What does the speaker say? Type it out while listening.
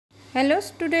Hello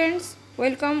students,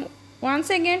 welcome once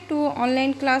again to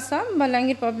online class of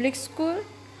Balangir Public School.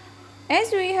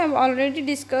 As we have already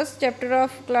discussed chapter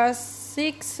of class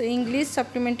 6 English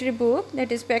supplementary book, that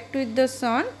is Pact with the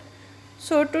Sun.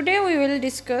 So today we will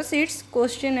discuss its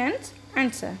question and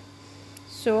answer.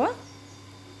 So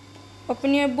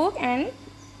open your book and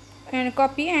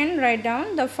copy and write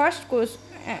down the first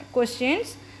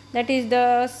questions. That is,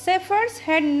 the shepherds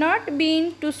had not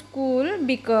been to school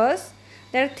because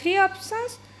there are three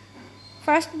options.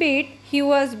 First bit, he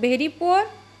was very poor.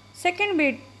 Second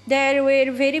bit, there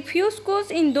were very few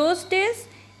schools in those days.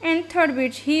 And third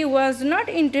bit, he was not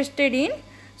interested in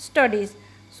studies.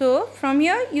 So from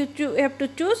here you have to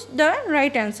choose the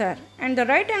right answer. And the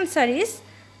right answer is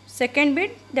second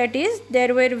bit, that is,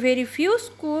 there were very few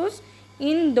schools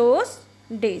in those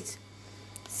days.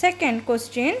 Second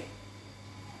question,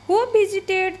 who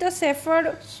visited the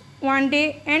shepherds one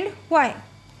day and why?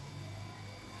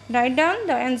 Write down.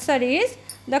 The answer is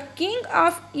the king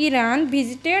of Iran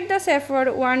visited the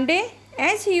shepherd one day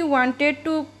as he wanted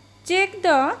to check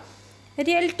the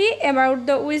reality about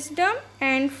the wisdom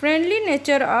and friendly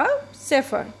nature of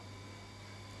shepherd.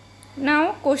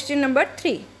 Now question number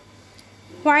 3.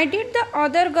 Why did the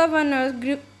other governors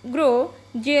grow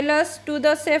jealous to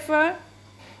the shepherd?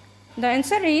 The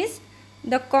answer is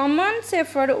the common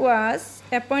shepherd was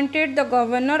appointed the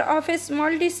governor of a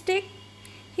small district.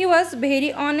 He was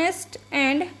very honest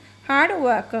and hard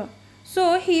worker,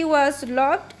 so he was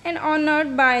loved and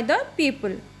honored by the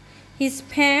people. His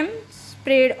fame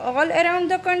spread all around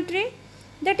the country.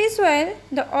 That is why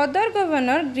the other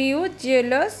governor grew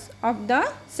jealous of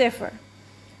the shepherd.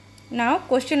 Now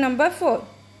question number 4.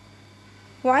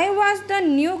 Why was the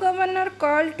new governor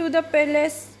called to the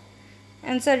palace?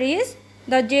 Answer is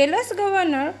the jealous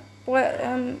governor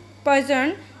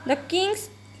poisoned the king's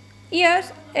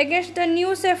ears against the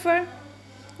new shepherd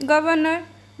governor.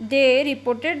 They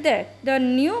reported that the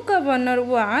new governor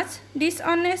was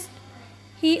dishonest.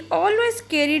 He always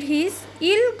carried his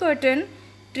ill-gotten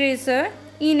treasure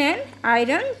in an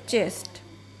iron chest.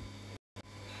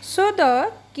 So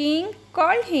the king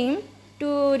called him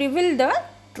to reveal the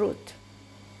truth.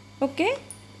 Okay,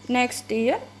 next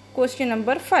here, question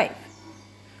number 5.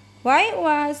 Why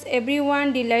was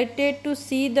everyone delighted to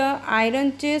see the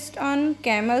iron chest on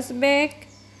camel's back?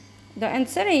 The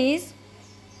answer is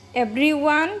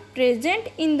everyone present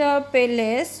in the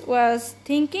palace was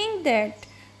thinking that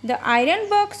the iron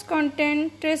box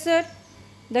contained treasure.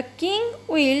 The king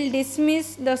will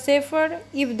dismiss the shepherd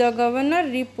if the governor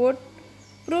report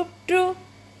proved true.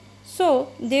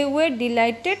 So they were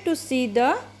delighted to see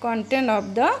the content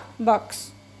of the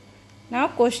box. Now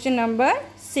question number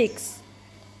 6.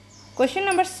 Question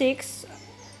number 6,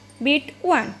 bit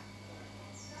 1.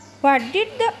 What did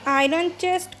the iron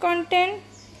chest contain?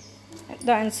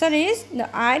 The answer is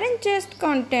the iron chest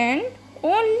contained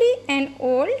only an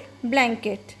old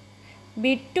blanket.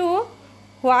 Bit 2.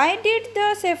 Why did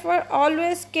the shepherd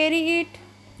always carry it?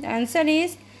 The answer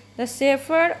is the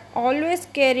shepherd always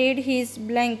carried his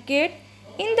blanket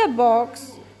in the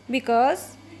box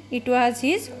because it was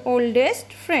his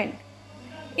oldest friend.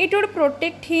 It would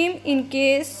protect him in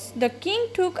case the king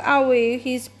took away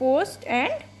his post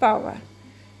and power.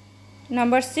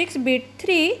 Number 6, bit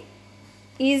 3.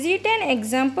 Is it an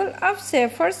example of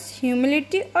shepherd's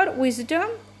humility or wisdom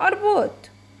or both?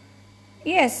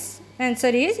 Yes. Answer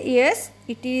is yes.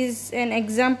 It is an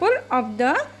example of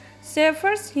the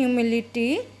shepherd's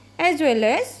humility as well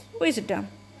as wisdom.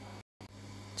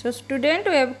 So student,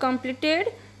 we have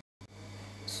completed.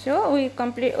 So we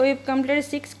have completed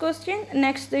 6 questions.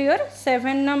 Next your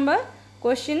 7 number.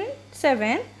 Question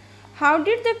 7. How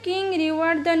did the king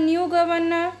reward the new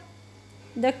governor?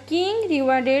 The king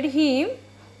rewarded him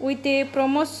with a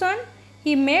promotion.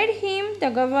 He made him the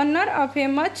governor of a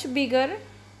much bigger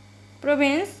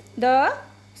province the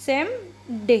same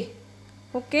day.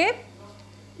 Okay.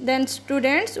 Then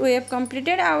students, we have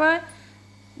completed our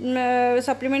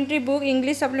supplementary book,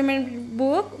 English supplementary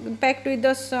book, Pact with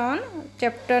the Sun,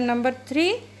 chapter number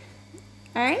 3,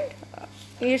 and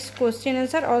its question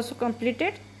answer also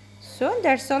completed. So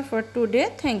that's all for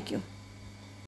today. Thank you.